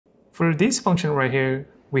For this function right here,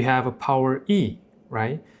 we have a power e,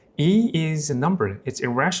 right? E is a number, it's a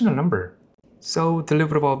rational number. So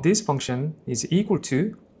derivative of this function is equal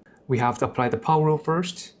to, we have to apply the power rule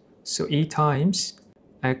first. So e times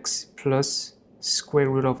x plus square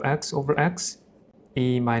root of x over x,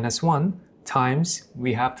 e minus 1 times,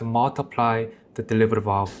 we have to multiply the derivative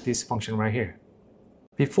of this function right here.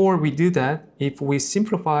 Before we do that, if we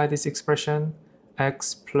simplify this expression,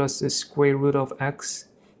 x plus the square root of x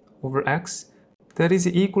over x, that is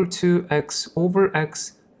equal to x over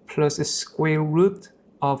x plus the square root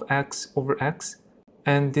of x over x,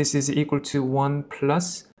 and this is equal to 1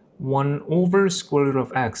 plus 1 over square root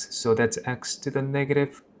of x, so that's x to the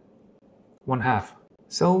negative 1/2.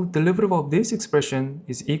 So derivative of this expression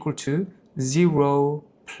is equal to 0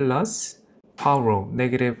 plus power rule,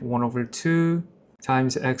 negative 1 over 2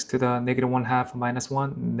 times x to the negative 1/2 minus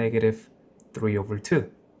 1, negative 3 over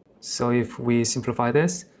 2. So if we simplify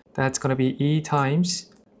this, that's going to be e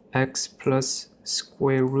times x plus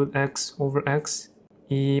square root x over x,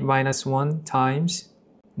 e minus 1 times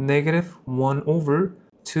negative 1 over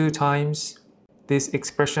 2 times this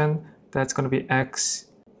expression, that's going to be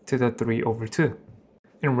x to the 3 over 2.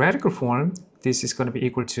 In radical form, this is going to be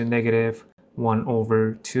equal to negative 1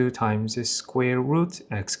 over 2 times the square root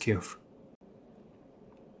x cubed.